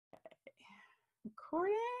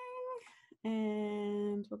recording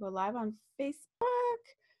and we'll go live on Facebook.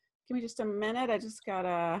 Give me just a minute. I just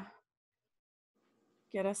gotta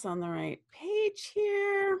get us on the right page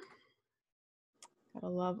here. Gotta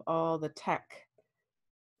love all the tech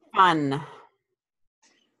fun.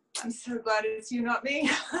 I'm so glad it's you, not me.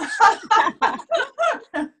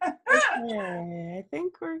 Okay, I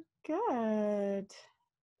think we're good.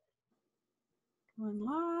 Going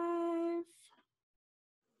live.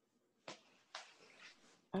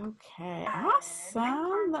 Okay,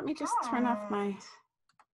 awesome. Let me just turn off my live.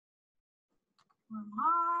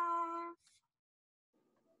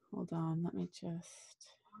 Hold on, let me just.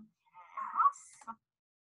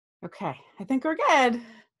 Okay, I think we're good.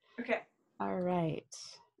 Okay. All right.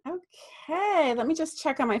 Okay, let me just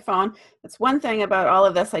check on my phone. That's one thing about all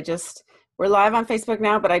of this. We're live on Facebook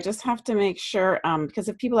now, but I just have to make sure, because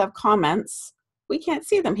if people have comments, we can't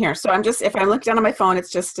see them here. So if I look down on my phone,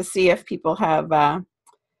 it's just to see if people have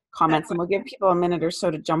comments, and we'll give people a minute or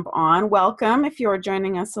so to jump on. Welcome if you are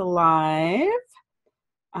joining us live.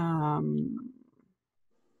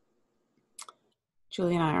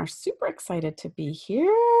 Julie and I are super excited to be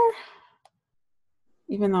here,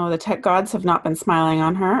 even though the tech gods have not been smiling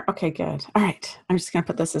on her. Okay, good. All right, I'm just gonna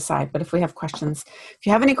put this aside, but if we have questions, if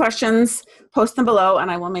you have any questions, post them below and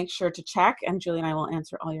I will make sure to check, and Julie and I will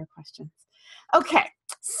answer all your questions. Okay,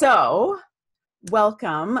 so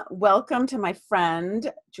welcome to my friend,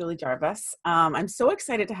 Julie Jarvis. I'm so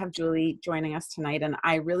excited to have Julie joining us tonight, and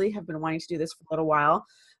I really have been wanting to do this for a little while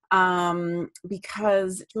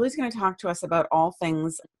because Julie's going to talk to us about all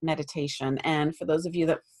things meditation. And for those of you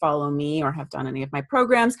that follow me or have done any of my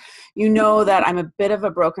programs, you know that I'm a bit of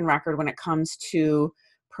a broken record when it comes to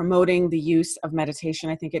promoting the use of meditation.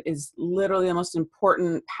 I think it is literally the most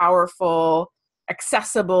important, powerful,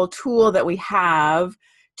 accessible tool that we have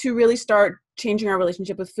to really start changing our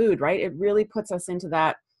relationship with food, right? It really puts us into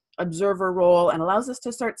that observer role and allows us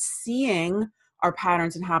to start seeing our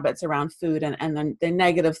patterns and habits around food and then the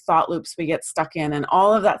negative thought loops we get stuck in and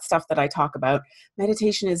all of that stuff that I talk about.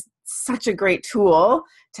 Meditation is such a great tool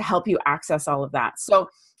to help you access all of that. So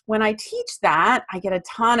when I teach that, I get a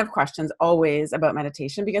ton of questions always about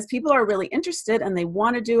meditation because people are really interested and they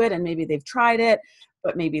want to do it, and maybe they've tried it,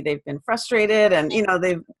 but maybe they've been frustrated and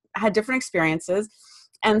they've had different experiences.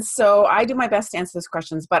 And so I do my best to answer those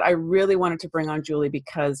questions, but I really wanted to bring on Julie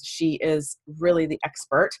because she is really the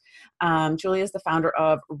expert. Julie is the founder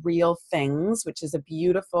of REALthings, which is a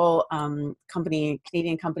beautiful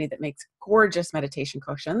Canadian company that makes gorgeous meditation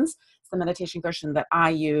cushions. It's the meditation cushion that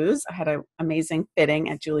I use. I had an amazing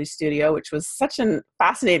fitting at Julie's studio, which was such a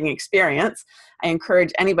fascinating experience. I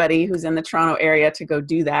encourage anybody who's in the Toronto area to go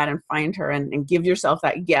do that and find her and give yourself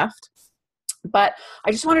that gift. But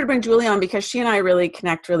I just wanted to bring Julie on because she and I really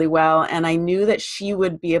connect really well. And I knew that she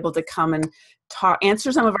would be able to come and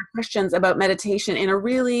answer some of our questions about meditation in a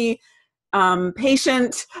really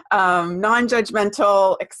patient,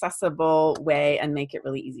 non-judgmental, accessible way and make it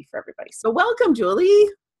really easy for everybody. So welcome, Julie.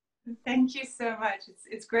 Thank you so much.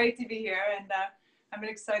 It's great to be here, and I'm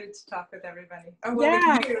excited to talk with everybody. Oh, well,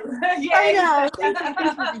 yeah. with you. Yay. I know.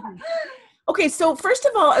 Thank you. Okay, so first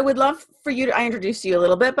of all, I would love for you to, I introduced you a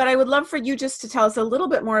little bit, but I would love for you just to tell us a little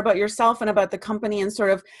bit more about yourself and about the company and sort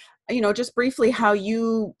of, just briefly how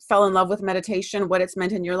you fell in love with meditation, what it's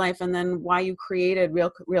meant in your life, and then why you created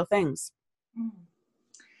REALthings.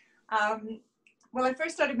 Well, I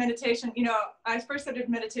first started meditation, I first started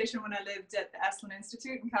meditation when I lived at the Esalen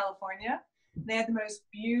Institute in California. They had the most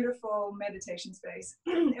beautiful meditation space.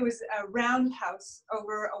 It was a round house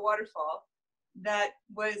over a waterfall that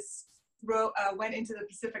went into the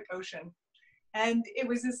Pacific Ocean. And it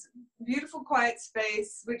was this beautiful, quiet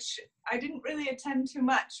space, which I didn't really attend too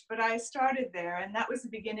much, but I started there, and that was the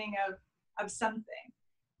beginning of something.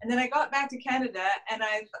 And then I got back to Canada, and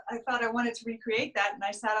I thought I wanted to recreate that, and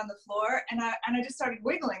I sat on the floor, and I just started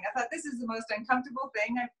wiggling. I thought, this is the most uncomfortable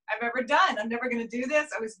thing I've ever done. I'm never going to do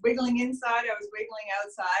this. I was wiggling inside. I was wiggling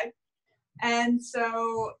outside. And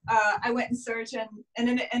so I went and searched and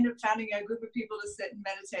then ended up finding a group of people to sit and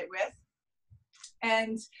meditate with.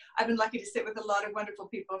 And I've been lucky to sit with a lot of wonderful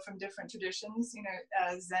people from different traditions,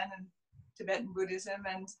 Zen and Tibetan Buddhism.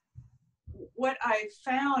 And what I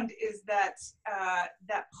found is that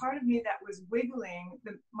that part of me that was wiggling,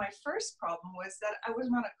 my first problem was that I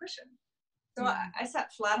wasn't on a cushion. So I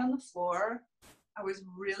sat flat on the floor. I was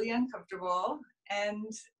really uncomfortable.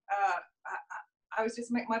 And I was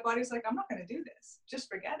just, my body was like, I'm not going to do this. Just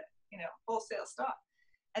forget it, wholesale stop.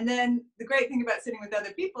 And then the great thing about sitting with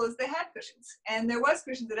other people is they had cushions. And there was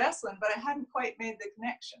cushions at Esalen, but I hadn't quite made the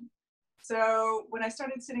connection. So when I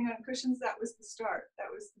started sitting on cushions, that was the start. That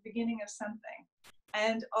was the beginning of something.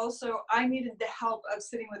 And also I needed the help of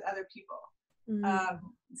sitting with other people.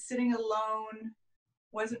 Sitting alone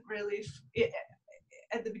wasn't really,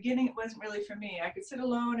 at the beginning, it wasn't really for me. I could sit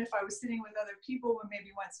alone if I was sitting with other people,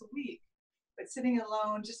 maybe once a week, but sitting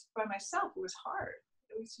alone just by myself, it was hard.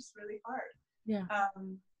 It was just really hard. Yeah.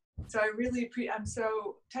 So I really, I'm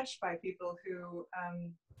so touched by people who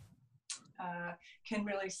can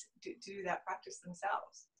really do that practice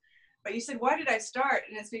themselves. But you said, why did I start?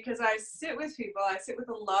 And it's because I sit with people. I sit with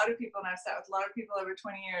a lot of people, and I've sat with a lot of people over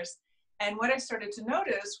 20 years. And what I started to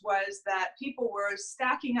notice was that people were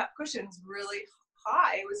stacking up cushions really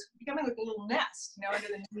high. It was becoming like a little nest, you know, under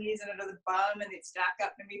the knees and under the bum, and they'd stack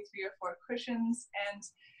up maybe 3 or 4 cushions. And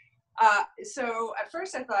so at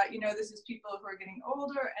first I thought, you know, this is people who are getting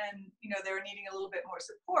older and, you know, they were needing a little bit more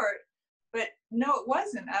support. But no, it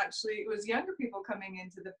wasn't actually. It was younger people coming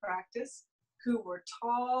into the practice who were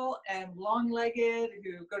tall and long-legged,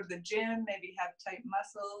 who go to the gym, maybe have tight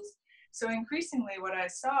muscles. So increasingly what I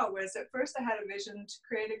saw was, at first I had a vision to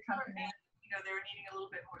create a company, you know, they were needing a little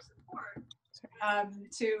bit more support.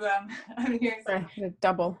 I'm hearing Sorry,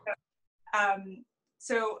 double.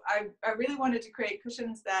 So I really wanted to create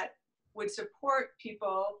cushions that would support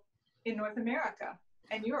people in North America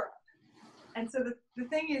and Europe. And so the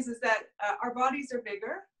thing is that our bodies are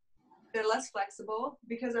bigger, they're less flexible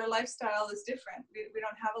because our lifestyle is different. We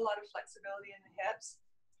don't have a lot of flexibility in the hips.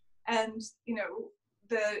 And, you know,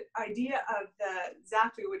 the idea of the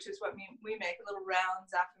Zafu, which is what we make, a little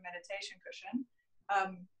round Zafu meditation cushion.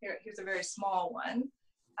 Here's a very small one.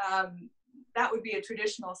 That would be a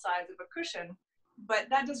traditional size of a cushion, but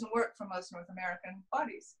that doesn't work for most North American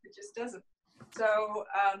bodies. It just doesn't. So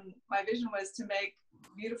my vision was to make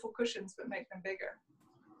beautiful cushions, but make them bigger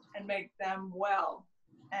and make them well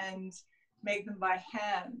and make them by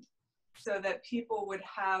hand so that people would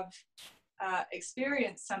have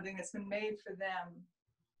experienced something that's been made for them.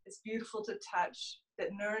 It's beautiful to touch, that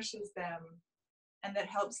nourishes them, and that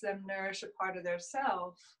helps them nourish a part of their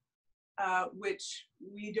self, which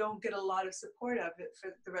we don't get a lot of support of it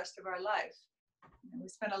for the rest of our life. And we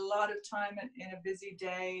spend a lot of time in a busy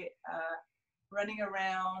day running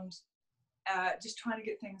around, just trying to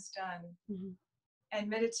get things done. Mm-hmm. And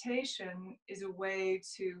meditation is a way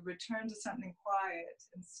to return to something quiet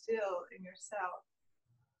and still in yourself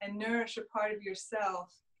and nourish a part of yourself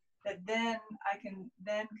that then I can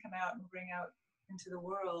then come out and bring out into the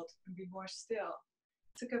world and be more still.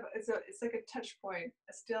 It's like a touch point,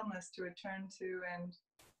 a stillness to return to and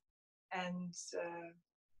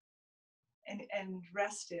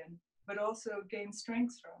rest in, but also gain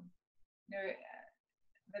strength from. You know,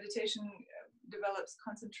 meditation develops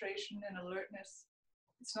concentration and alertness.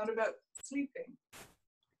 It's not about sleeping.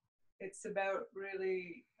 It's about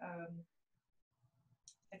really,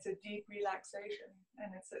 it's a deep relaxation,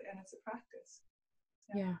 and it's a practice.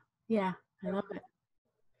 Yeah, I love it.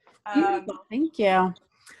 Beautiful. Thank you.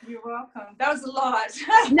 You're welcome. That was a lot.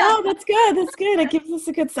 No, that's good. That's good. It gives us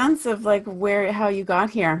a good sense of like how you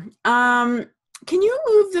got here. Can you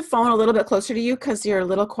move the phone a little bit closer to you because you're a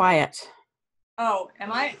little quiet? Oh,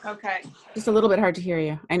 am I? Okay. Just a little bit hard to hear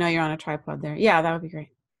you. I know you're on a tripod there. Yeah, that would be great.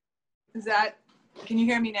 Can you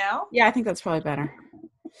hear me now? Yeah, I think that's probably better.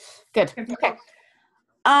 Good. Okay.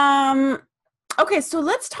 Okay, so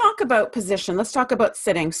let's talk about position. Let's talk about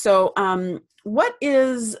sitting. So what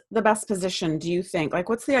is the best position, do you think? Like,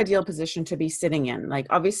 what's the ideal position to be sitting in? Like,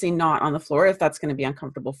 obviously not on the floor if that's going to be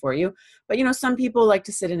uncomfortable for you. But, you know, some people like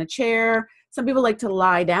to sit in a chair. Some people like to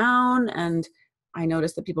lie down. And I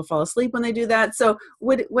notice that people fall asleep when they do that. So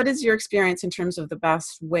what is your experience in terms of the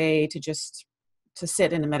best way to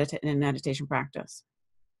sit in a meditation practice?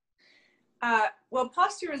 Well,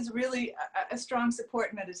 posture is really a strong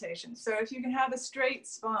support in meditation. So if you can have a straight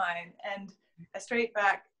spine and a straight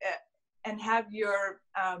back and have your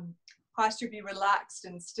posture be relaxed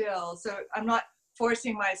and still. So I'm not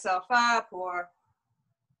forcing myself up or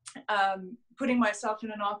putting myself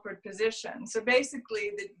in an awkward position. So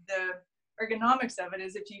basically the ergonomics of it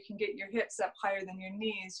is if you can get your hips up higher than your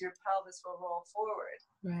knees, your pelvis will roll forward,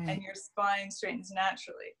 right, and your spine straightens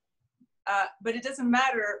naturally. But it doesn't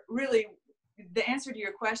matter really. The answer to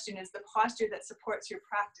your question is the posture that supports your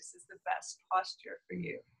practice is the best posture for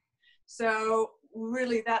you. So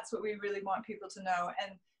really that's what we really want people to know.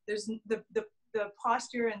 And there's the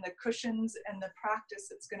posture and the cushions and the practice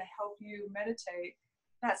that's going to help you meditate.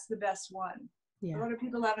 That's the best one. Yeah. A lot of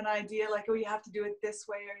people have an idea like, oh, you have to do it this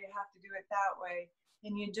way or you have to do it that way,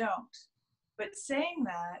 and you don't. But saying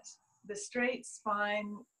that, the straight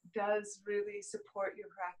spine does really support your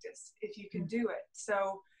practice if you can do it.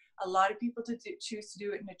 So A lot of people choose to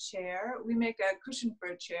do it in a chair. We make a cushion for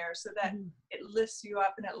a chair so that it lifts you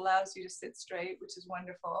up and it allows you to sit straight, which is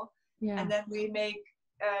wonderful. Yeah. And then we make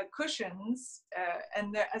cushions,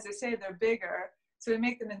 and as I say, they're bigger. So we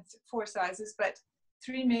make them in 4 sizes, but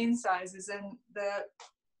 3 main sizes. And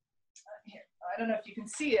here, I don't know if you can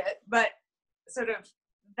see it, but sort of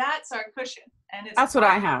that's our cushion. And that's what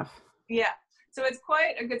I have. Yeah. So it's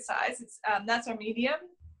quite a good size. It's that's our medium,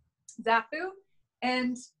 Zafu.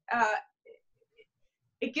 And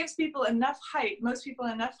it gives people enough height, most people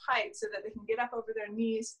enough height, so that they can get up over their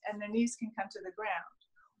knees and their knees can come to the ground.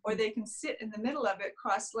 Or they can sit in the middle of it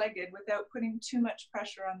cross-legged without putting too much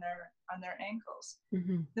pressure on their ankles.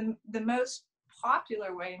 The most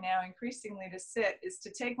popular way now increasingly to sit is to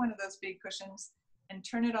take one of those big cushions and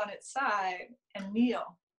turn it on its side and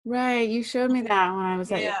kneel. Right, you showed me that when I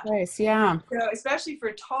was at your place. Yeah. So especially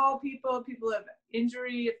for tall people, people who have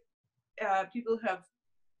injury, people who have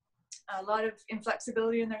a lot of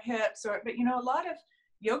inflexibility in their hips, but you know, a lot of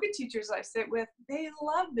yoga teachers I sit with, they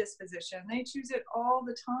love this position. They choose it all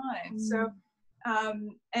the time. So,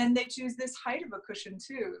 and they choose this height of a cushion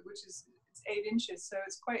too, which is 8 inches. So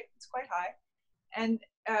it's quite high. And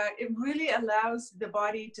it really allows the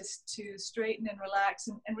body to straighten and relax.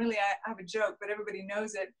 And really, I have a joke, but everybody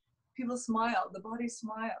knows it. People smile, the body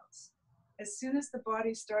smiles. As soon as the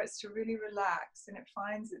body starts to really relax and it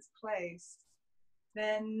finds its place,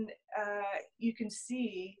 then you can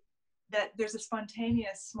see that there's a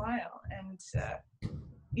spontaneous smile, and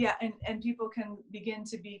and people can begin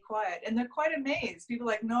to be quiet, and they're quite amazed. People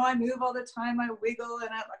are like, no, I move all the time, I wiggle, and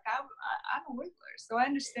I'm a wiggler, so I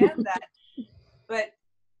understand that. But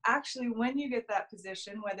actually, when you get that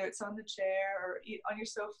position, whether it's on the chair or on your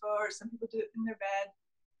sofa, or some people do it in their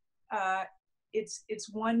bed, it's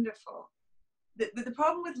wonderful. The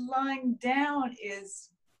problem with lying down is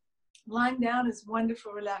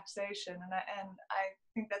wonderful relaxation, and I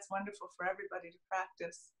think that's wonderful for everybody to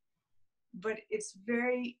practice. But it's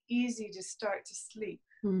very easy to start to sleep.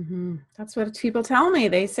 That's what people tell me.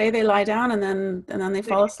 They say they lie down and then they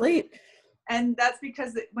fall asleep. And that's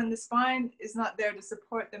because when the spine is not there to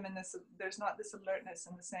support them, and there's not this alertness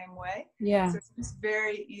in the same way. Yeah. So it's just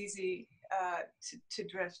very easy to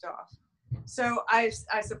drift off. So I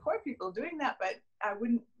support people doing that, but I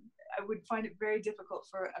would find it very difficult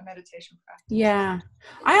for a meditation practice. Yeah.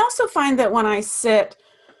 I also find that when I sit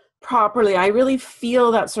properly, I really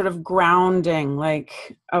feel that sort of grounding,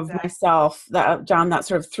 like of myself, that down that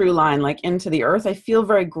sort of through line, like into the earth. I feel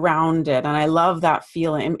very grounded, and I love that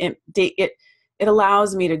feeling. It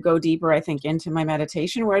allows me to go deeper, I think, into my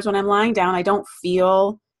meditation. Whereas when I'm lying down, I don't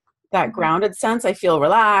feel that grounded sense. I feel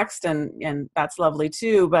relaxed, and that's lovely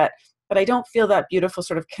too. But I don't feel that beautiful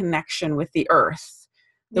sort of connection with the earth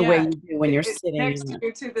the way you do when you're sitting next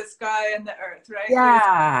to the sky and the earth, right?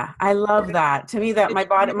 Yeah, I love that. To me, that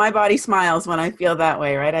my body smiles when I feel that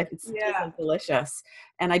way, right? It's like delicious,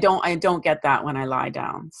 and I don't get that when I lie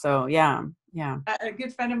down. So yeah. A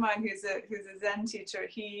good friend of mine who's a Zen teacher,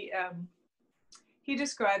 he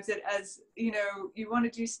describes it as, you know, you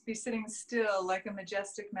want to just be sitting still like a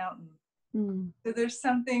majestic mountain. So there's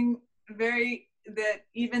something that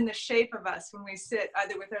even the shape of us when we sit,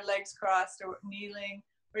 either with our legs crossed or kneeling,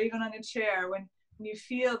 or even on a chair, when you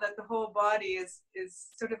feel that the whole body is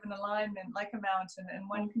sort of in alignment like a mountain, and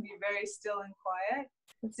one can be very still and quiet.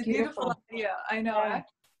 It's a beautiful idea. I know. Yeah.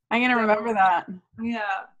 I'm going to remember that. Yeah.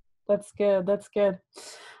 That's good.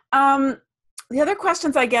 The other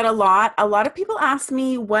questions I get a lot of people ask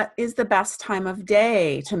me, what is the best time of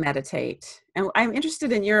day to meditate? And I'm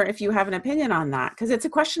interested in if you have an opinion on that, because it's a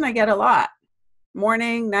question I get a lot.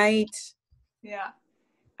 Morning, night? Yeah.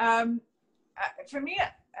 For me,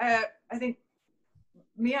 I think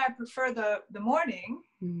I prefer the morning,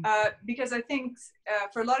 because I think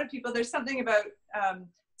for a lot of people, there's something about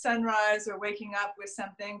sunrise or waking up with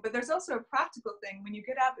something, but there's also a practical thing. When you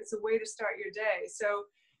get up, it's a way to start your day. So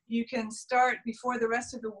you can start before the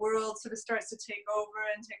rest of the world sort of starts to take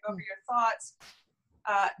over your thoughts.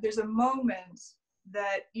 There's a moment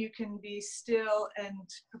that you can be still and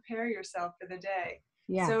prepare yourself for the day.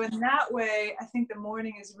 Yeah. So in that way, I think the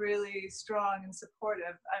morning is really strong and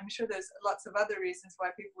supportive. I'm sure there's lots of other reasons why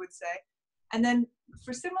people would say. And then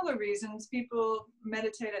for similar reasons, people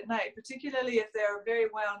meditate at night, particularly if they're very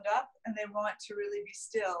wound up and they want to really be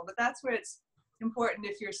still. But that's where it's important.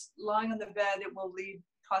 If you're lying on the bed, it will lead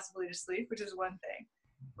possibly to sleep, which is one thing.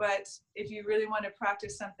 But if you really want to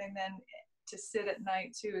practice something, then to sit at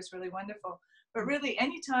night too is really wonderful. But really,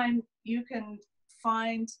 anytime you can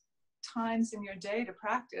find times in your day to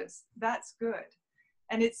practice, that's good.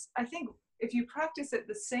 And I think if you practice at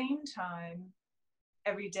the same time,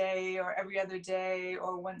 every day or every other day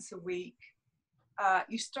or once a week,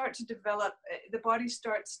 you start to develop, the body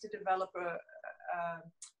starts to develop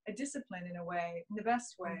a discipline in a way, in the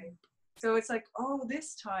best way. So it's like, oh,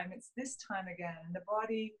 this time, it's this time again. And the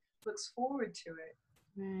body looks forward to it,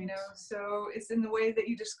 Right. you know? So it's in the way that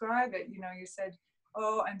you describe it. You know, you said,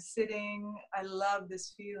 oh, I'm sitting, I love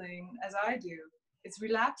this feeling, as I do. It's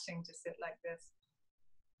relaxing to sit like this.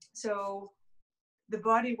 So the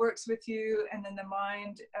body works with you, and then the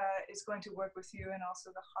mind is going to work with you, and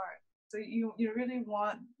also the heart. So you really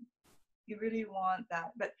want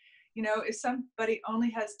that. But you know, if somebody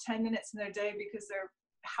only has 10 minutes in their day because their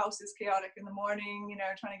house is chaotic in the morning, you know,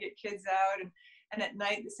 trying to get kids out, and at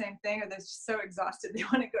night the same thing, or they're just so exhausted they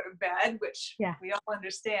want to go to bed, which we all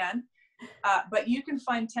understand. But you can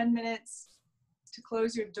find 10 minutes to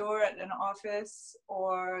close your door at an office,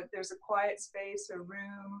 or there's a quiet space or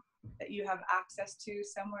room that you have access to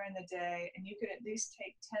somewhere in the day, and you could at least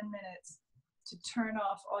take 10 minutes to turn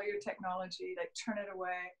off all your technology, like turn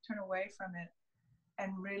away from it,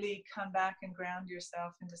 and really come back and ground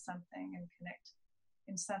yourself into something and connect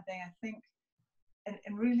in something, I think,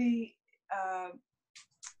 and really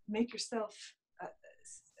make yourself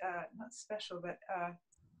not special, but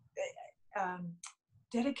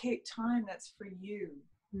dedicate time that's for you,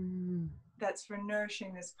 that's for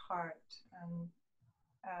nourishing this part.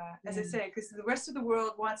 As I say, because the rest of the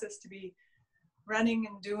world wants us to be running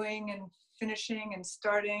and doing and finishing and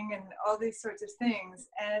starting and all these sorts of things,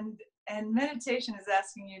 and meditation is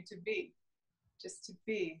asking you to be, just to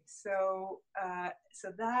be. So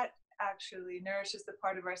so that actually nourishes the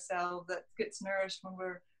part of ourselves that gets nourished when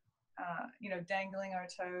we're you know, dangling our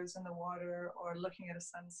toes in the water, or looking at a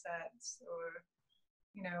sunset, or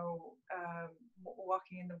you know,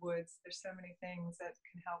 walking in the woods. There's so many things that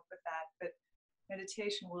can help with that, but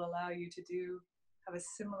meditation will allow you to have a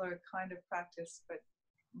similar kind of practice, but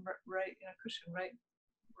right in a cushion, right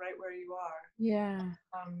where you are. Yeah.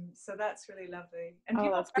 So that's really lovely. And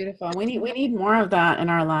oh, that's beautiful. We need more of that in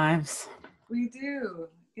our lives. We do.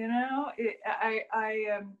 You know,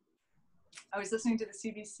 I was listening to the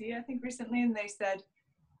CBC, I think, recently, and they said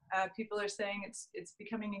people are saying it's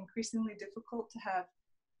becoming increasingly difficult to have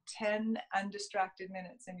 10 undistracted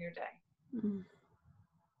minutes in your day.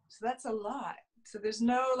 So that's a lot. So there's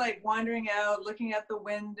no like wandering out, looking out the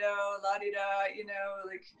window, la-di-da, you know,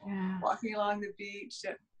 like walking along the beach.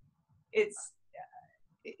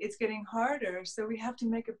 It's getting harder. So we have to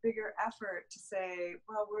make a bigger effort to say,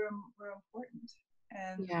 well, we're important,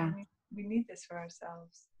 and we need this for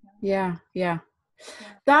ourselves. Yeah.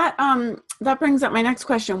 That brings up my next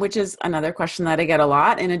question, which is another question that I get a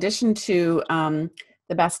lot. In addition to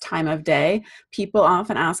the best time of day, people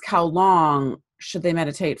often ask, how long should they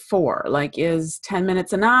meditate for? Like, is 10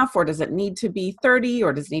 minutes enough, or does it need to be 30,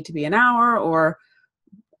 or does it need to be an hour, or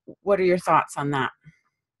what are your thoughts on that?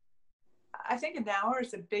 I think an hour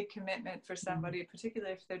is a big commitment for somebody,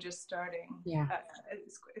 particularly if they're just starting.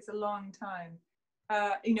 It's a long time.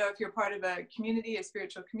 You know, if you're part of a community, a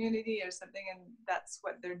spiritual community or something, and that's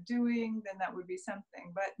what they're doing, then that would be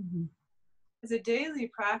something. But as a daily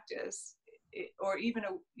practice, or even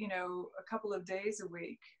a couple of days a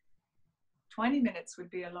week, 20 minutes would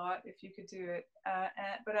be a lot if you could do it.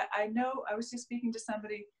 But I know, I was just speaking to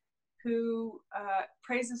somebody who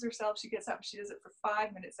praises herself. She gets up, she does it for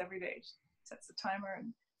 5 minutes every day. She sets the timer,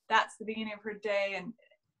 and that's the beginning of her day, and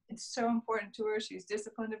it's so important to her. She's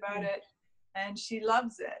disciplined about it, and she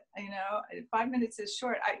loves it. You know, 5 minutes is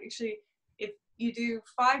short. Actually, if you do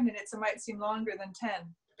 5 minutes, it might seem longer than 10.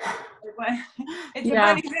 It's a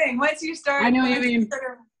funny thing. Once you start, I know what you mean. Sort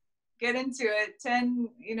of get into it, 10,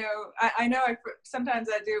 you know, I know sometimes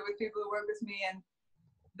I do it with people who work with me, and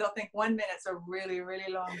they'll think 1 minute's a really,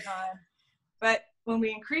 really long time. But when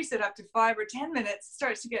we increase it up to 5 or 10 minutes, it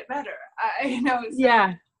starts to get better. You know,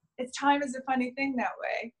 it's time is a funny thing that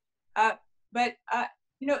way. But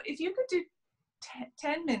you know, if you could do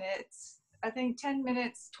 10 minutes, I think 10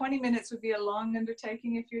 minutes, 20 minutes would be a long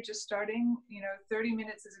undertaking if you're just starting. You know, 30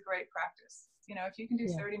 minutes is a great practice. You know, if you can do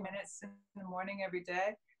 30 minutes in the morning every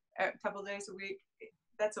day, a couple of days a week,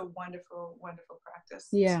 that's a wonderful, wonderful practice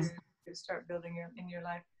to start building in your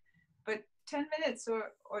life. But 10 minutes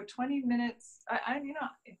or 20 minutes, you know,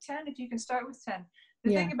 10, if you can start with 10.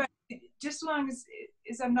 The thing about it, just as long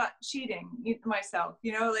as I'm not cheating myself,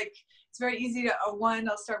 you know, like it's very easy to,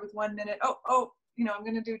 I'll start with 1 minute. Oh, you know, I'm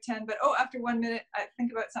going to do 10, but after 1 minute, I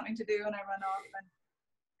think about something to do and I run off.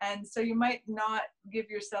 And so you might not give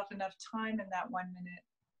yourself enough time in that 1 minute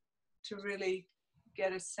to really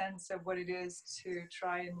get a sense of what it is to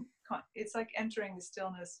try and, it's like entering the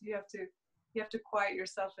stillness. You have to You have to quiet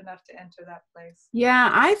yourself enough to enter that place. Yeah,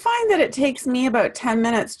 I find that it takes me about 10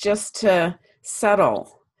 minutes just to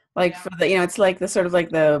settle. Like for the, it's like the sort of like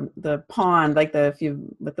the pond, like if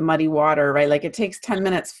you with the muddy water, right? Like it takes 10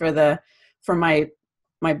 minutes for my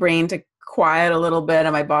brain to quiet a little bit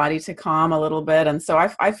and my body to calm a little bit. And so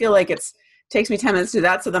I feel like takes me 10 minutes to do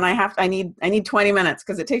that. So then I need 20 minutes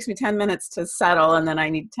because it takes me 10 minutes to settle, and then I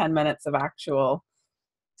need 10 minutes of actual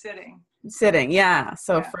sitting. Yeah.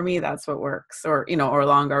 So for me, that's what works, or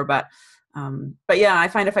longer, but yeah, I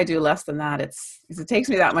find if I do less than that, it takes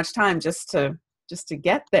me that much time just to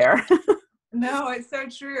get there. No, it's so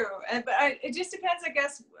true. But it just depends, I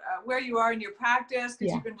guess, where you are in your practice,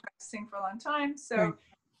 because you've been practicing for a long time. So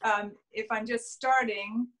if I'm just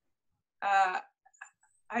starting,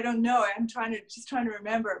 I don't know. I'm trying to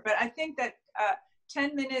remember. But I think that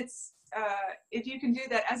 10 minutes, if you can do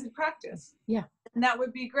that as a practice, that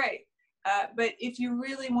would be great. But if you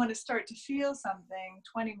really want to start to feel something,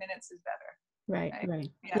 20 minutes is better. Right.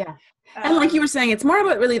 Yeah. And like you were saying, it's more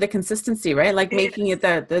about really the consistency, right? Like making it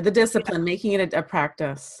the discipline, making it a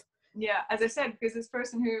practice. Yeah, as I said, because this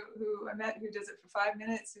person who I met who does it for 5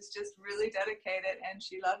 minutes is just really dedicated, and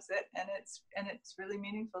she loves it, and it's really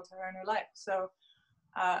meaningful to her in her life. So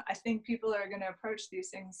I think people are going to approach these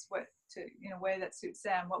things in a way that suits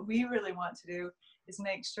them. What we really want to do is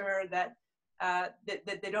make sure that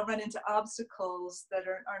that they don't run into obstacles that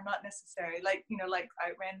are not necessary. Like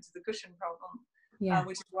I ran into the cushion problem,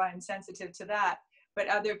 which is why I'm sensitive to that. But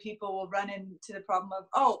other people will run into the problem of,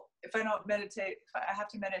 if I don't meditate, I have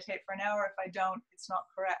to meditate for an hour. If I don't, it's not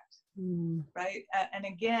correct. Right? And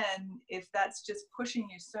again, if that's just pushing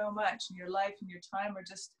you so much in your life and your time, or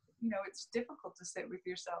just, it's difficult to sit with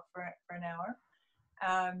yourself for an hour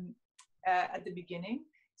at the beginning.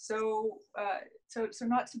 So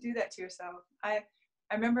not to do that to yourself. I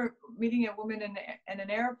remember meeting a woman in an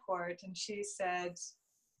airport, and she said,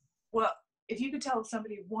 well, if you could tell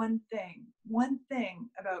somebody one thing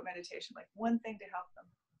about meditation, like one thing to help them,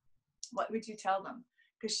 what would you tell them?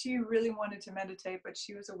 Because she really wanted to meditate, but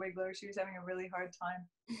she was a wiggler. She was having a really hard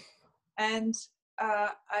time. And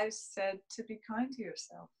I said to be kind to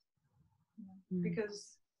yourself,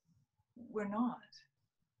 because we're not.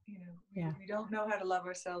 We don't know how to love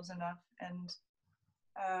ourselves enough, and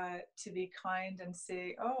to be kind and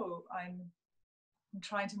say, I'm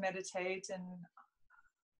trying to meditate and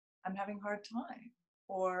I'm having a hard time,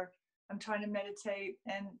 or I'm trying to meditate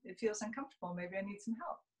and it feels uncomfortable. Maybe I need some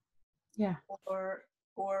help. Yeah. Or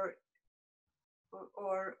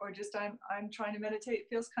just I'm trying to meditate. It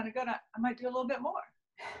feels kind of good. I might do a little bit more.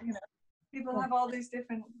 People have all these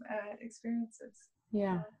different experiences.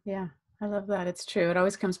 Yeah. I love that. It's true. It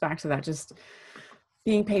always comes back to that. Just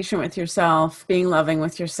being patient with yourself, being loving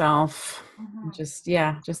with yourself, just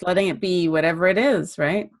letting it be whatever it is,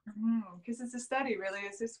 right? Because it's a study, really.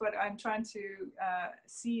 It's just what I'm trying to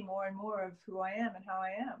see more and more of who I am and how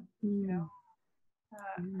I am.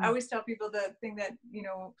 I always tell people the thing that,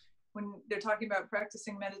 when they're talking about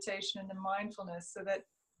practicing meditation and the mindfulness, so that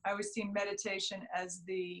I always see meditation as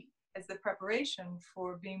the preparation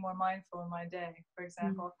for being more mindful in my day, for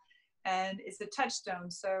example. And it's a touchstone.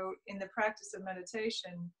 So in the practice of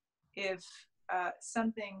meditation, if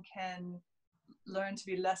something can learn to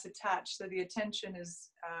be less attached, so the attention is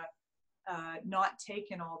not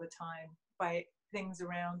taken all the time by things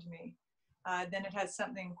around me, then it has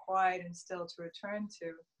something quiet and still to return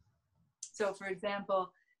to. So for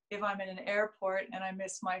example, if I'm in an airport and I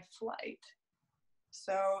miss my flight,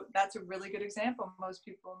 so that's a really good example. Most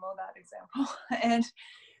people know that example. And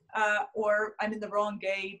or I'm in the wrong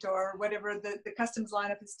gate, or whatever, the customs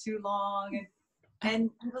lineup is too long, and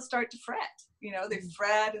people start to fret. They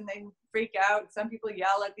fret and they freak out. Some people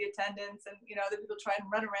yell at the attendants, and other people try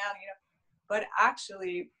and run around. But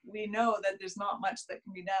actually, we know that there's not much that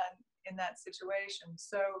can be done in that situation.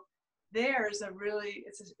 So there's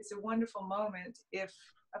it's a wonderful moment if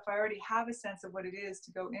I already have a sense of what it is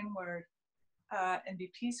to go inward and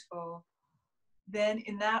be peaceful. Then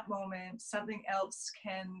in that moment, something else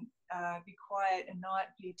can be quiet and not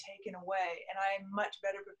be taken away. And I'm much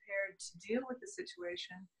better prepared to deal with the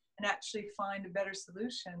situation and actually find a better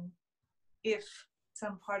solution if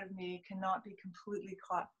some part of me cannot be completely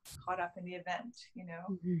caught up in the event,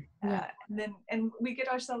 and we get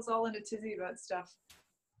ourselves all in a tizzy about stuff,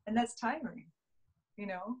 and that's tiring.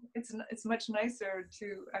 It's much nicer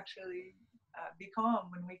to actually be calm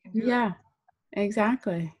when we can do it. Yeah,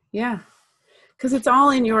 exactly. Yeah. Because it's all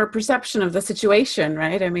in your perception of the situation,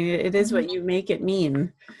 right? I mean, it is what you make it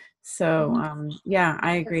mean. So,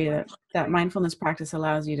 I agree that mindfulness practice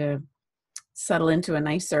allows you to settle into a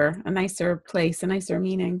nicer place, a nicer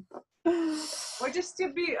meaning. or just to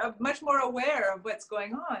be much more aware of what's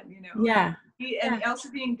going on, you know, Yeah. and also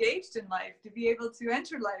be engaged in life, to be able to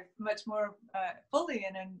enter life much more fully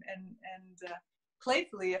and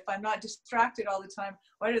playfully, if I'm not distracted all the time.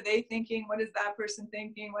 What are they thinking? What is that person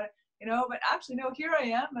thinking? What, you know, but actually, no, here I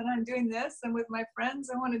am and I'm doing this, and with my friends,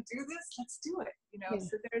 I want to do this. Let's do it, you know. Yeah.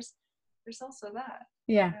 So there's also that.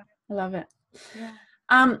 Yeah. I love it. Yeah.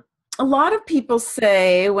 A lot of people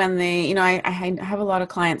say when they, you know, I have a lot of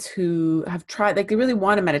clients who have tried, like they really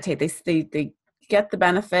want to meditate. They get the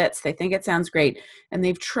benefits. They think it sounds great and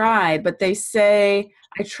they've tried, but they say,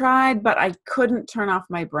 I tried, but I couldn't turn off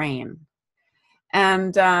my brain.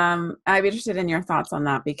 And I'd be interested in your thoughts on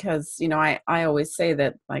that, because, you know, I always say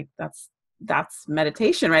that, like, that's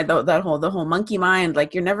meditation, right? The whole monkey mind,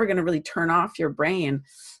 like you're never going to really turn off your brain.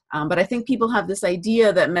 But I think people have this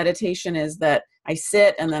idea that meditation is that I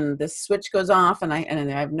sit and then this switch goes off and I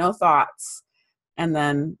have no thoughts. And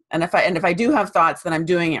if I do have thoughts, then I'm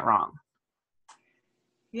doing it wrong.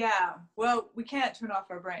 Yeah. Well, we can't turn off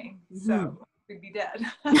our brain, so we'd be dead.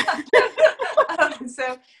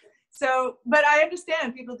 So, but I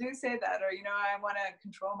understand people do say that, or, you know, I want to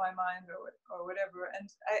control my mind or whatever. And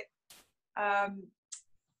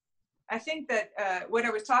I think that what I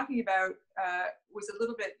was talking about was a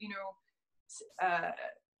little bit, you know,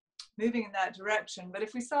 moving in that direction. But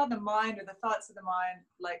if we saw the mind or the thoughts of the mind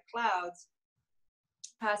like clouds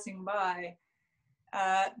passing by,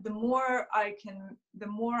 the more I can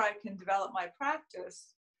develop my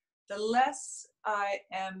practice, the less I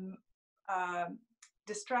am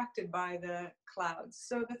distracted by the clouds.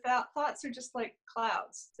 So the thoughts are just like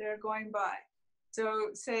clouds; they're going by. So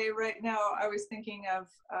say right now I was thinking of,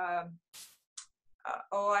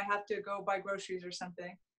 oh, I have to go buy groceries or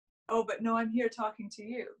something. Oh, but no, I'm here talking to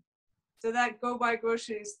you. So that go buy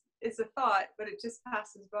groceries is a thought, but it just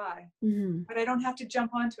passes by. Mm-hmm. But I don't have to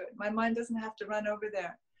jump onto it. My mind doesn't have to run over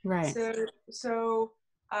there. Right. So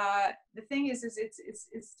the thing is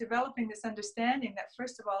it's developing this understanding that,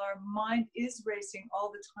 first of all, our mind is racing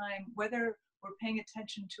all the time, whether we're paying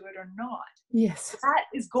attention to it or not. Yes. So that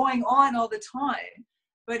is going on all the time.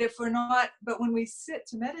 But if we're not, but when we sit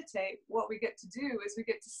to meditate, what we get to do is we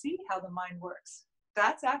get to see how the mind works.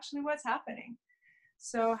 That's actually what's happening.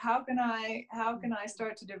 So how can I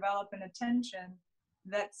start to develop an attention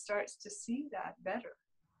that starts to see that better,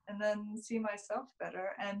 and then see myself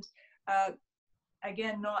better, and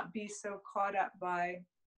again, not be so caught up by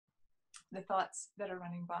the thoughts that are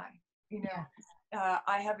running by. You know,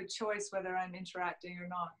 I have a choice whether I'm interacting or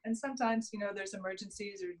not. And sometimes, you know, there's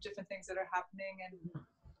emergencies or different things that are happening,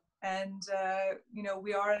 and you know,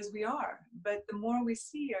 we are as we are. But the more we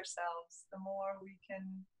see ourselves, the more we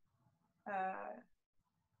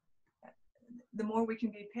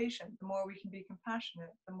can be patient, the more we can be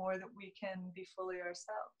compassionate, the more that we can be fully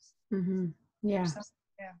ourselves. Mm-hmm. Yeah.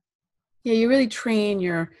 Yeah. Yeah, you really training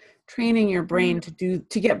your brain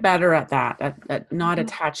to get better at that, at not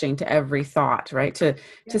attaching to every thought, right? To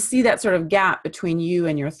see that sort of gap between you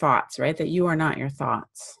and your thoughts, right? That you are not your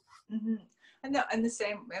thoughts. Mm-hmm. And the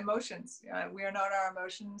same emotions. We are not our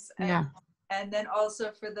emotions. And then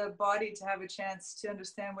also for the body to have a chance to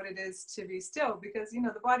understand what it is to be still, because, you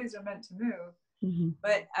know, the bodies are meant to move. Mm-hmm.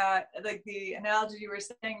 But like the analogy you were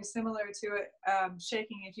saying is similar to it,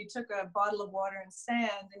 shaking. If you took a bottle of water and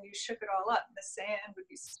sand and you shook it all up, the sand would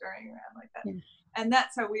be stirring around like that. Yeah. And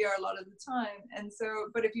that's how we are a lot of the time. And so,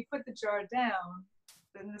 but if you put the jar down,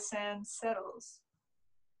 then the sand settles.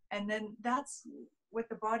 And then that's what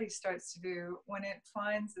the body starts to do when it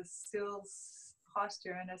finds a still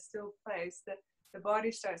posture and a still place, that the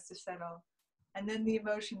body starts to settle, and then the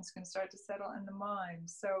emotions can start to settle in the mind.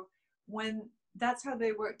 So when that's how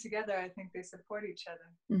they work together, I think they support each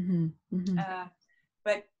other. Mm-hmm. Mm-hmm.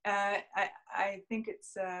 But I think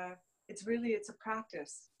it's a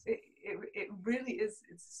practice. It really is.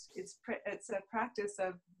 It's a practice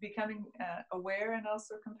of becoming aware and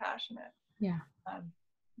also compassionate. Yeah.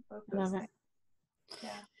 Love it.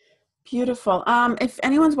 Yeah. Beautiful. If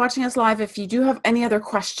anyone's watching us live, if you do have any other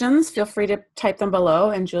questions, feel free to type them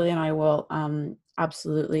below, and Julie and I will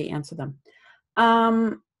absolutely answer them.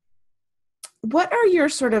 What are your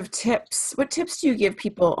sort of tips? What tips do you give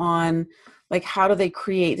people on, like, how do they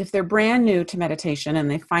create, if they're brand new to meditation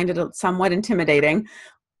and they find it somewhat intimidating?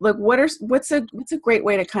 Like, what's a great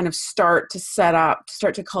way to kind of start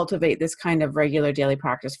to cultivate this kind of regular daily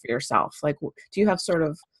practice for yourself? Like, do you have sort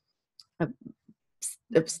of a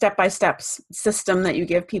step-by-step system that you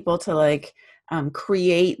give people to, like,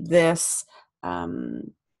 create this,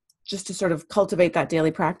 just to sort of cultivate that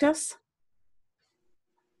daily practice?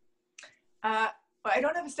 Well, I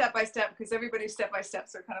don't have a step-by-step because everybody's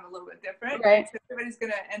step-by-steps are kind of a little bit different. Right. So everybody's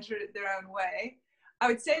going to enter it their own way. I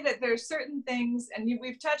would say that there's certain things, and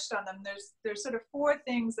we've touched on them. There's sort of 4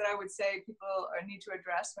 things that I would say people need to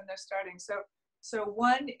address when they're starting. So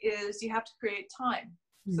one is you have to create time.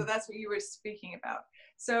 So that's what you were speaking about.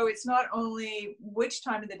 So it's not only which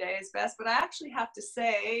time of the day is best, but I actually have to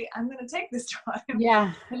say, I'm going to take this time.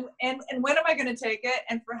 Yeah. And when am I going to take it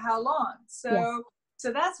and for how long? So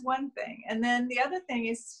that's one thing. And then the other thing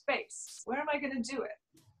is space. Where am I going to do it?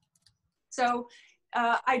 So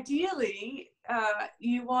ideally,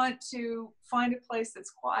 you want to find a place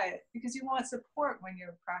that's quiet because you want support when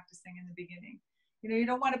you're practicing in the beginning. You know, you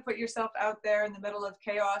don't want to put yourself out there in the middle of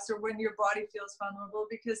chaos or when your body feels vulnerable,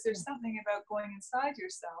 because there's something about going inside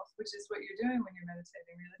yourself, which is what you're doing when you're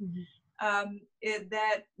meditating, really,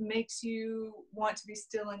 that makes you want to be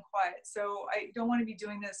still and quiet. So I don't want to be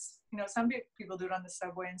doing this, you know, some people do it on the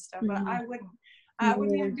subway and stuff, but I wouldn't. I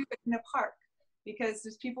wouldn't even do it in a park because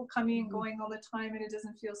there's people coming and going all the time and it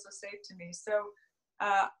doesn't feel so safe to me. So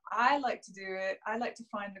I like to do it. I like to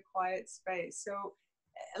find a quiet space. So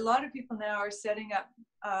a lot of people now are setting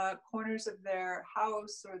up corners of their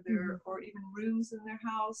house or or even rooms in their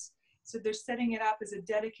house. So they're setting it up as a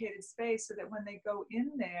dedicated space so that when they go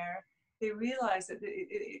in there, they realize that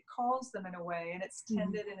it calls them in a way, and it's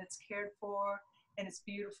tended and it's cared for and it's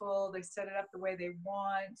beautiful. They set it up the way they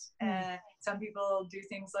want. And some people do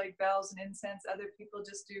things like bells and incense. Other people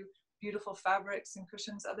just do beautiful fabrics and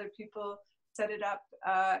cushions. Other people set it up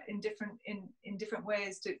in different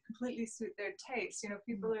ways to completely suit their taste. You know,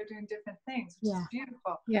 people are doing different things, which is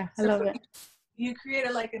beautiful. Yeah, I love it. You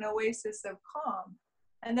create like an oasis of calm.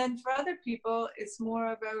 And then for other people, it's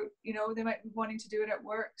more about, you know, they might be wanting to do it at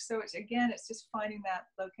work. So it's just finding that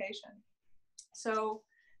location. So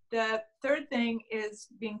the third thing is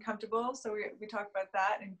being comfortable. So we talked about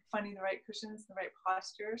that and finding the right cushions, the right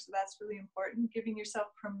posture. So that's really important. Giving yourself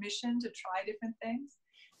permission to try different things.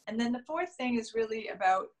 And then the fourth thing is really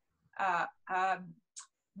about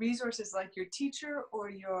resources like your teacher or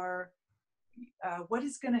your what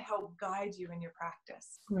is going to help guide you in your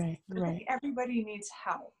practice. Right. I think everybody needs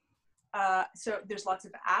help. So there's lots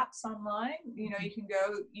of apps online. You know,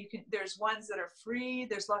 there's ones that are free.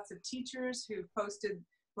 There's lots of teachers who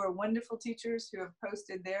are wonderful teachers who have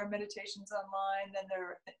posted their meditations online. Then there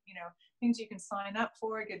are, you know, things you can sign up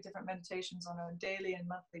for, get different meditations on a daily and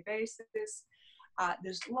monthly basis.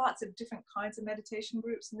 There's lots of different kinds of meditation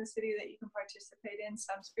groups in the city that you can participate in,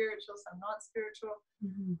 some spiritual, some non-spiritual.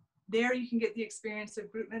 There you can get the experience of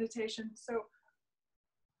group meditation. So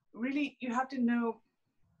really, you have to know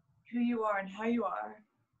who you are and how you are.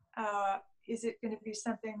 Is it going to be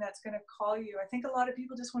something that's going to call you? I think a lot of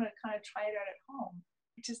people just want to kind of try it out at home,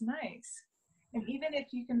 which is nice. And even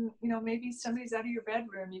if you can, you know, maybe somebody's out of your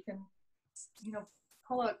bedroom, you can, you know,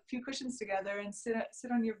 pull a few cushions together and sit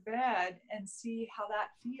on your bed and see how that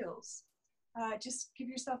feels. Just give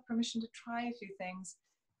yourself permission to try a few things,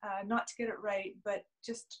 not to get it right, but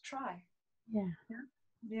just to try.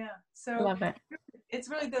 Yeah. So I love it. It's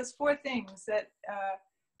really those 4 things that,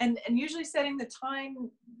 and usually setting the time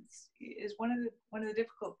is one of the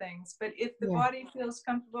difficult things. But if the body feels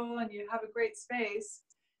comfortable and you have a great space,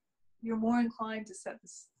 you're more inclined to set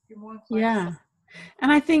this. You're more inclined. To set.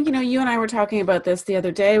 And I think, you know, you and I were talking about this the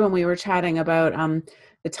other day when we were chatting about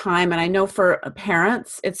the time. And I know for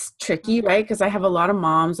parents, it's tricky, right? Because I have a lot of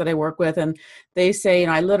moms that I work with and they say, you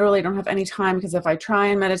know, I literally don't have any time because if I try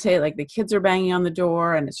and meditate, like the kids are banging on the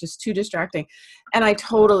door and it's just too distracting. And I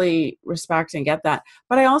totally respect and get that.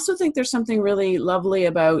 But I also think there's something really lovely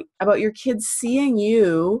about your kids seeing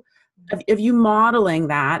you, of you modeling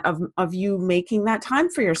that, of you making that time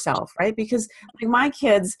for yourself, right? Because like my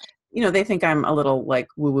kids, you know, they think I'm a little like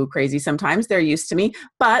woo-woo crazy sometimes. They're used to me,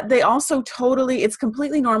 but they also it's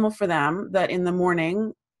completely normal for them that in the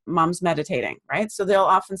morning, mom's meditating, right? So they'll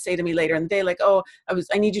often say to me later in the day, like, oh,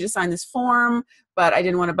 I need you to sign this form, but I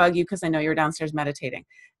didn't want to bug you because I know you're downstairs meditating.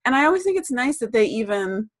 And I always think it's nice that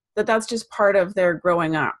that's just part of their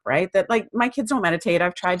growing up, right? That like my kids don't meditate.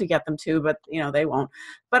 I've tried to get them to, but you know, they won't.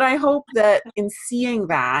 But I hope that in seeing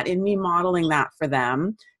that, in me modeling that for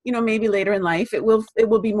them, you know, maybe later in life, it will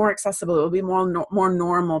be more accessible. It will be more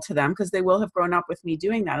normal to them because they will have grown up with me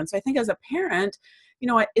doing that. And so I think as a parent, you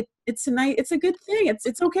know, it's a good thing.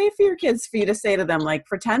 It's okay for your kids, for you to say to them, like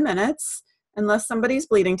for 10 minutes, unless somebody's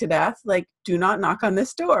bleeding to death, like do not knock on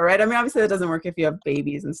this door, right? I mean, obviously that doesn't work if you have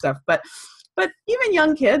babies and stuff, but even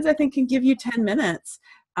young kids, I think, can give you 10 minutes.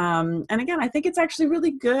 And again, I think it's actually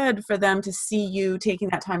really good for them to see you taking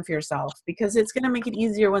that time for yourself because it's going to make it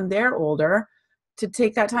easier when they're older to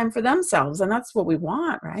take that time for themselves. And that's what we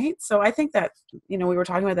want, right? So I think that, we were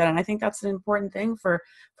talking about that, and I think that's an important thing for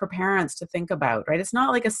parents to think about, right? It's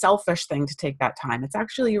not like a selfish thing to take that time. It's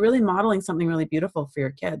actually, you're really modeling something really beautiful for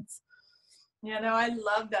your kids. Yeah, no, I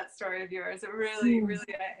love that story of yours. It really,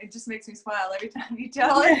 it just makes me smile every time you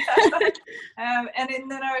tell it.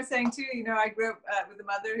 And then I was saying too, I grew up with a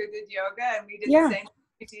mother who did yoga, and we did the same.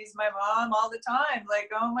 We teased my mom all the time,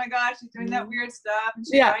 like, oh my gosh, she's doing that weird stuff, and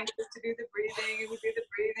she's trying us to do the breathing, and we do the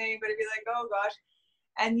breathing, but it'd be like, oh gosh.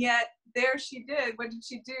 And yet there she did. What did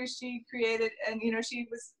she do? She created, and she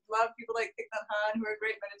was a lot of people like Thich Nhat Hanh, who are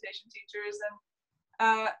great meditation teachers,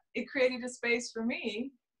 and it created a space for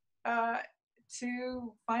me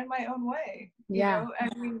to find my own way. You know? I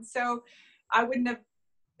mean, so I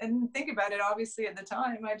didn't think about it obviously at the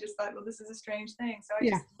time. I just thought, well, this is a strange thing. So I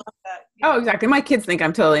just love that. Oh, exactly. My kids think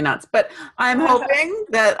I'm totally nuts, but I'm hoping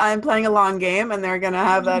that I'm playing a long game and they're going to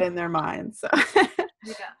have that in their minds. So.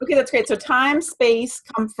 Okay, that's great. So time, space,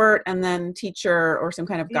 comfort, and then teacher or some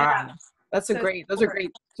kind of guide. Those are great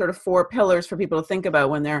sort of 4 pillars for people to think about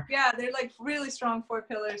when they're. Yeah, they're like really strong 4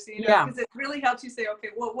 pillars, because it really helps you say, okay,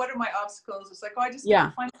 well, what are my obstacles? It's like, I just have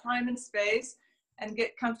to find time and space and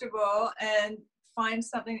get comfortable and find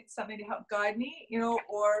something to help guide me,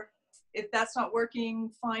 or if that's not working,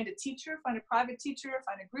 find a teacher, find a private teacher,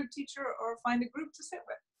 find a group teacher, or find a group to sit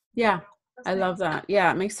with. Yeah. I love that. Yeah.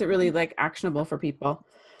 It makes it really like actionable for people.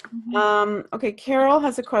 Okay. Carol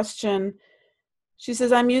has a question. She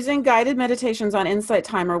says, I'm using guided meditations on Insight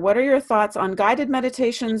Timer. What are your thoughts on guided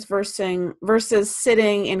meditations versus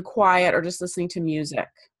sitting in quiet or just listening to music?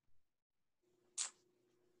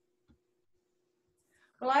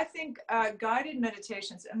 Well, I think guided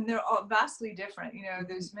meditations, I mean, they're all vastly different.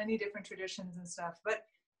 There's many different traditions and stuff, but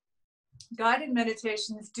guided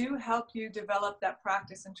meditations do help you develop that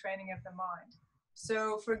practice and training of the mind.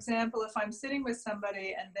 So, for example, if I'm sitting with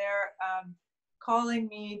somebody and they're calling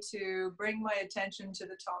me to bring my attention to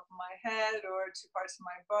the top of my head or to parts of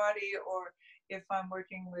my body, or if I'm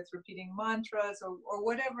working with repeating mantras or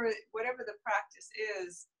whatever the practice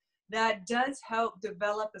is, that does help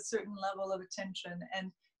develop a certain level of attention.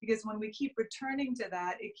 And because when we keep returning to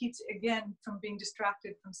that, it keeps, again, from being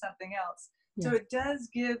distracted from something else. So it does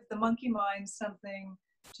give the monkey mind something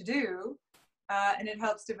to do, and it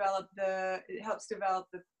helps develop the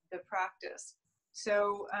practice.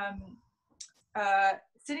 So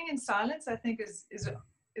sitting in silence, I think, is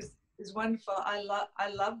wonderful. I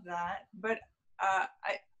love that. But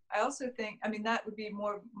I also think, I mean, that would be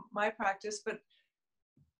more my practice. But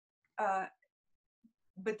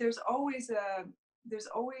there's always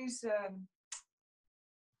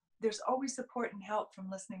support and help from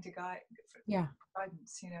listening to guidance,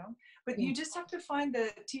 but you just have to find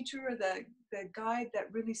the teacher or the guide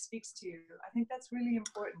that really speaks to you. I think that's really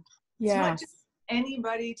important. It's not just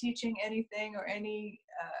anybody teaching anything or any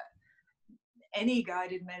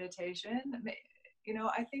guided meditation.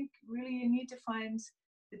 I think really you need to find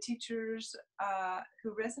the teachers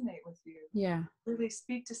who resonate with you, really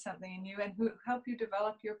speak to something in you and who help you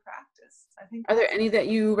develop your practice. I think. Are there any that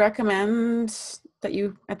you recommend that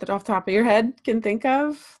you, off the top of your head, can think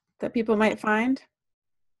of that people might find?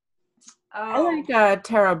 I like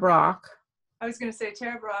Tara Brach. I was going to say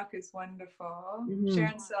Tara Brach is wonderful.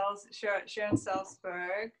 Sharon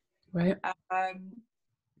Salzberg. Right.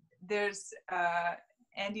 There's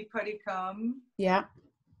Andy Puddicombe. Yeah.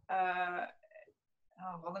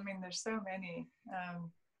 There's so many.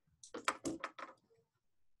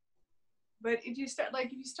 But if you start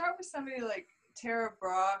with somebody like Tara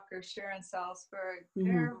Brach or Sharon Salzberg,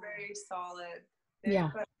 they're very solid.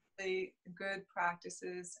 They've got really good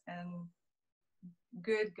practices and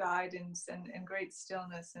good guidance and great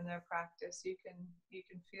stillness in their practice. You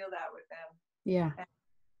can feel that with them. Yeah. And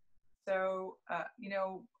so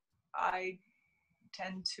I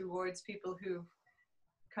tend towards people who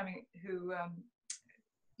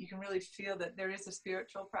you can really feel that there is a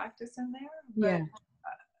spiritual practice in there.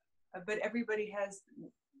 But everybody has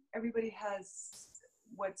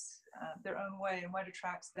what's their own way and what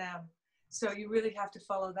attracts them. So you really have to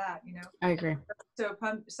follow that, I agree. So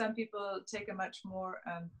some people take a much more,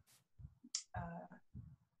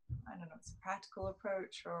 it's a practical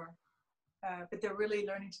approach, but they're really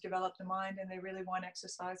learning to develop the mind, and they really want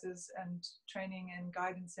exercises and training and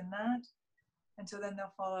guidance in that. And so then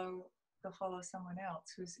they'll follow someone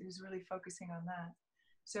else who's really focusing on that.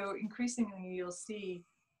 So increasingly you'll see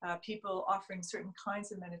people offering certain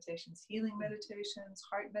kinds of meditations, healing meditations,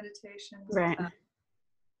 heart meditations. Right.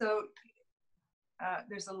 So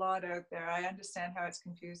there's a lot out there. I understand how it's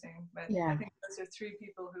confusing, but I think those are 3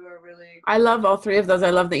 people who are really. I love all 3 of those.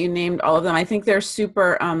 I love that you named all of them. I think they're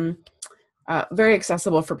super very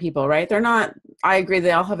accessible for people, right? They're not, I agree,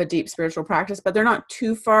 they all have a deep spiritual practice, but they're not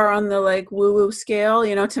too far on the like woo-woo scale,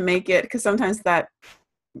 you know, to make it, because sometimes that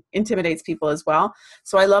intimidates people as well.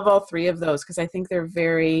 So I love all three of those because I think they're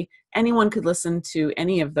very, anyone could listen to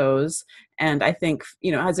any of those. And I think,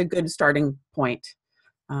 you know, has a good starting point.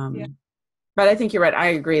 Yeah. But I think you're right. I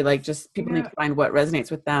agree. Like just people need Yeah. to find what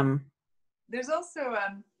resonates with them. There's also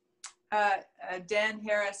Dan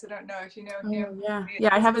Harris. I don't know if you know him. Yeah.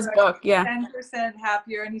 Yeah. I have his book. Yeah. 10%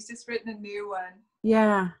 Happier. And he's just written a new one.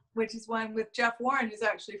 Yeah. Which is one with Jeff Warren, who's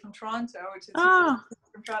actually from Toronto, which is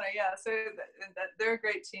from Toronto. Yeah. So they're a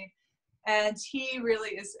great team. And he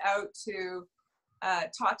really is out to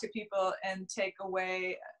talk to people and take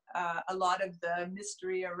away a lot of the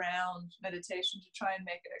mystery around meditation to try and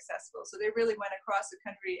make it accessible. So they really went across the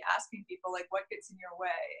country asking people like what gets in your way,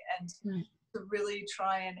 and to really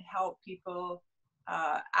try and help people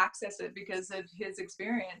access it because of his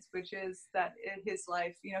experience, which is that in his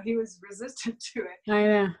life, you know, he was resistant to it. I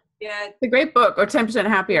know. Yeah, it's a great book, or 10%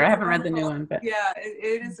 Happier. I haven't read the new one, but yeah,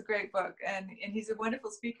 it is a great book, and he's a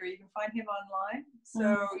wonderful speaker. You can find him online.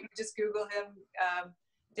 So you just Google him,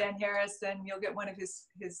 Dan Harris, and you'll get one of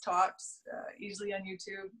his talks easily on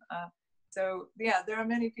YouTube. So yeah, there are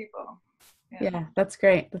many people. Yeah, that's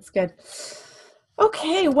great. That's good.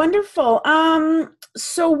 Okay, wonderful.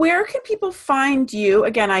 So where can people find you?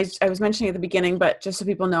 Again, I was mentioning at the beginning, but just so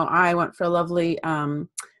people know, I went for a lovely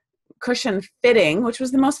cushion fitting, which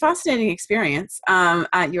was the most fascinating experience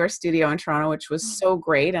at your studio in Toronto, which was so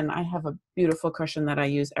great. And I have a beautiful cushion that I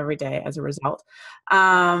use every day as a result.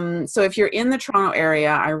 So if you're in the Toronto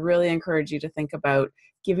area, I really encourage you to think about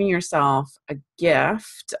giving yourself a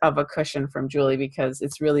gift of a cushion from Julie, because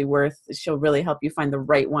it's really she'll really help you find the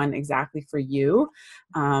right one exactly for you.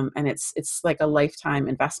 And it's like a lifetime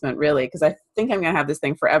investment, really, because I think I'm going to have this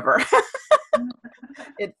thing forever.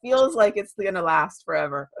 It feels like it's going to last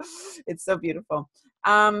forever. It's so beautiful.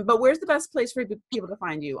 But where's the best place for people to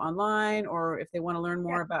find you? Online, or if they want to learn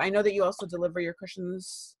more about, I know that you also deliver your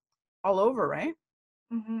cushions all over, right?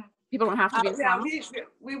 Mm-hmm. People don't have to be in Toronto.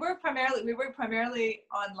 We work primarily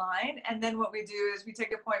online, and then what we do is we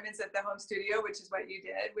take appointments at the home studio, which is what you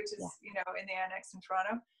did, which is you know, in the annex in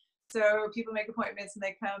Toronto. So people make appointments and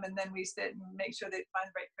they come, and then we sit and make sure they find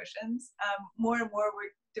the right cushions. More and more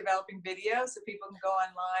we're developing video so people can go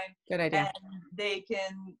online. Good idea. And they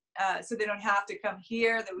can, so they don't have to come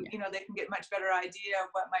here. That you know, they can get much better idea of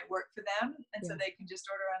what might work for them, and so they can just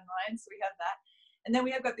order online. So we have that. And then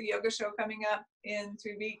we have got the yoga show coming up in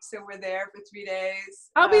 3 weeks. So we're there for 3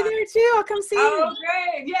 days. I'll be there too. I'll come see you. Oh,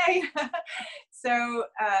 great. Yay. So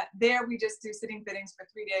there we just do sitting fittings for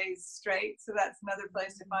 3 days straight. So that's another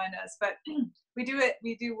place to find us. But we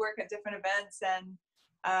do work at different events, and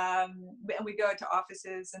we go to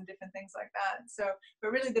offices and different things like that. So,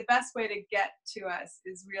 but really the best way to get to us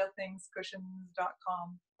is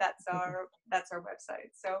realthingscushions.com. That's our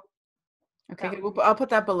website. So. Okay, good. I'll put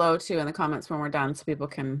that below too in the comments when we're done, so people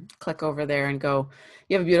can click over there and go.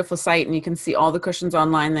 You have a beautiful site, and you can see all the cushions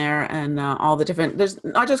online there, and all the different. There's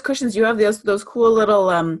not just cushions. You have those cool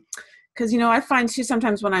little. Because you know, I find too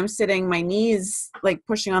sometimes when I'm sitting, my knees like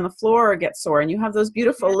pushing on the floor get sore, and you have those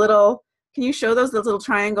beautiful little. Can you show those little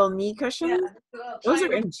triangle knee cushions? Yeah, those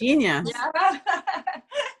are ingenious. Yeah.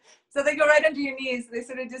 So they go right under your knees. They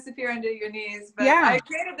sort of disappear under your knees. But I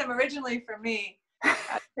created them originally for me.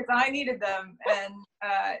 Because I needed them,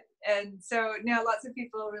 and so now lots of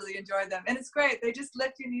people really enjoy them, and it's great. They just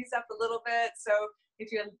lift your knees up a little bit, so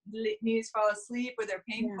if your knees fall asleep or they're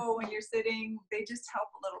painful when you're sitting, they just help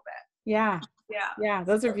a little bit. Yeah,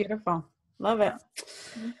 those are beautiful. Love it.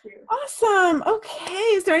 Thank you. Awesome. Okay,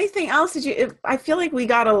 is there anything else? I feel like we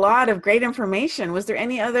got a lot of great information. Was there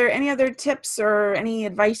any other tips or any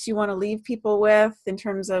advice you want to leave people with in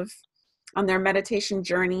terms of on their meditation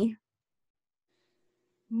journey?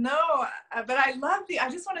 No, but I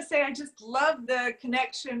just want to say, I just love the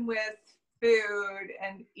connection with food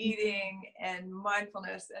and eating and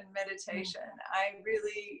mindfulness and meditation. I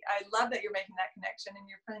love that you're making that connection and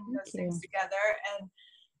you're putting those things together, and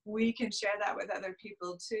we can share that with other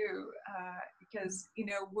people too. Because, you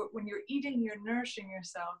know, when you're eating, you're nourishing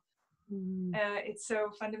yourself. It's so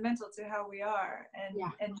fundamental to how we are.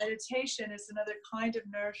 And meditation is another kind of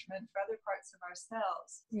nourishment for other parts of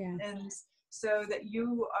ourselves. And so that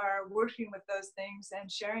you are working with those things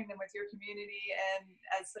and sharing them with your community, and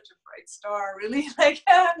as such a bright star, really, like,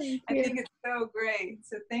 I think it's so great.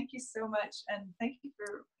 So thank you so much. And thank you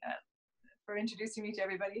for introducing me to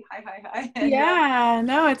everybody. Hi. And,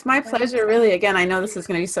 no, it's my pleasure, really. Again, I know this is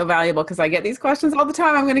going to be so valuable because I get these questions all the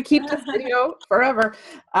time. I'm going to keep this video forever.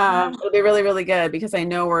 It'll be really, really good because I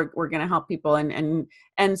know we're going to help people and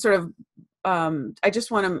sort of I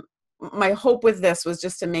just want to, my hope with this was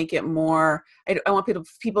just to make it more, I want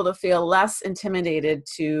people to feel less intimidated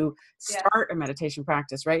to Yeah. start a meditation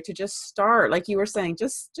practice, right? To just start, like you were saying,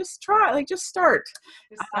 just try, like just start,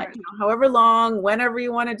 Just start. however long, whenever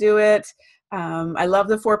you want to do it. I love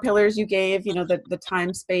the 4 pillars you gave, the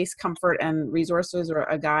time, space, comfort, and resources, or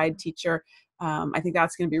a guide, teacher. I think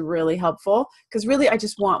that's going to be really helpful, because really I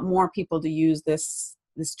just want more people to use this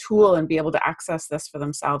tool and be able to access this for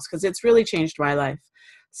themselves, because it's really changed my life.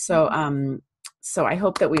 So so I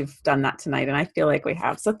hope that we've done that tonight, and I feel like we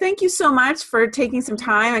have. So thank you so much for taking some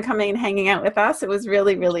time and coming and hanging out with us. It was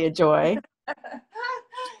really, really a joy.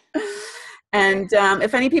 And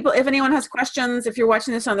if anyone has questions, if you're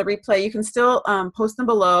watching this on the replay, you can still post them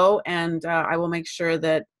below, and I will make sure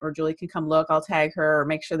that, or Julie can come look, I'll tag her, or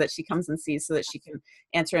make sure that she comes and sees, so that she can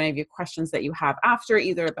answer any of your questions that you have after,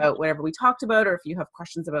 either about whatever we talked about, or if you have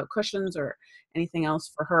questions about cushions or anything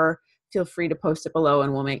else for her, feel free to post it below,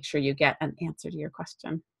 and we'll make sure you get an answer to your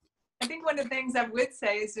question. I think one of the things I would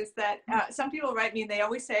say is just that some people write me and they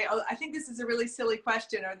always say, oh, I think this is a really silly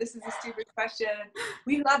question, or this is a stupid question. And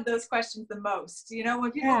we love those questions the most.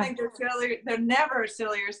 When people think they're silly, they're never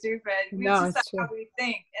silly or stupid. No, it's just how we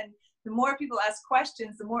think. And the more people ask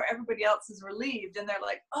questions, the more everybody else is relieved. And they're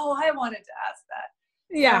like, oh, I wanted to ask that.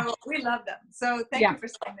 Yeah. So we love them. So thank you for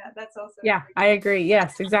saying that. That's also. Yeah, I agree.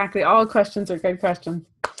 Yes, exactly. All questions are good questions.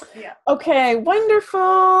 Yeah. Okay, wonderful.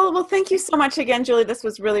 Well, thank you so much again, Julie. This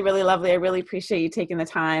was really, really lovely. I really appreciate you taking the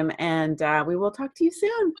time, and we will talk to you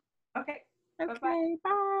soon. Okay. Okay, Bye-bye.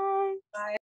 bye. Bye.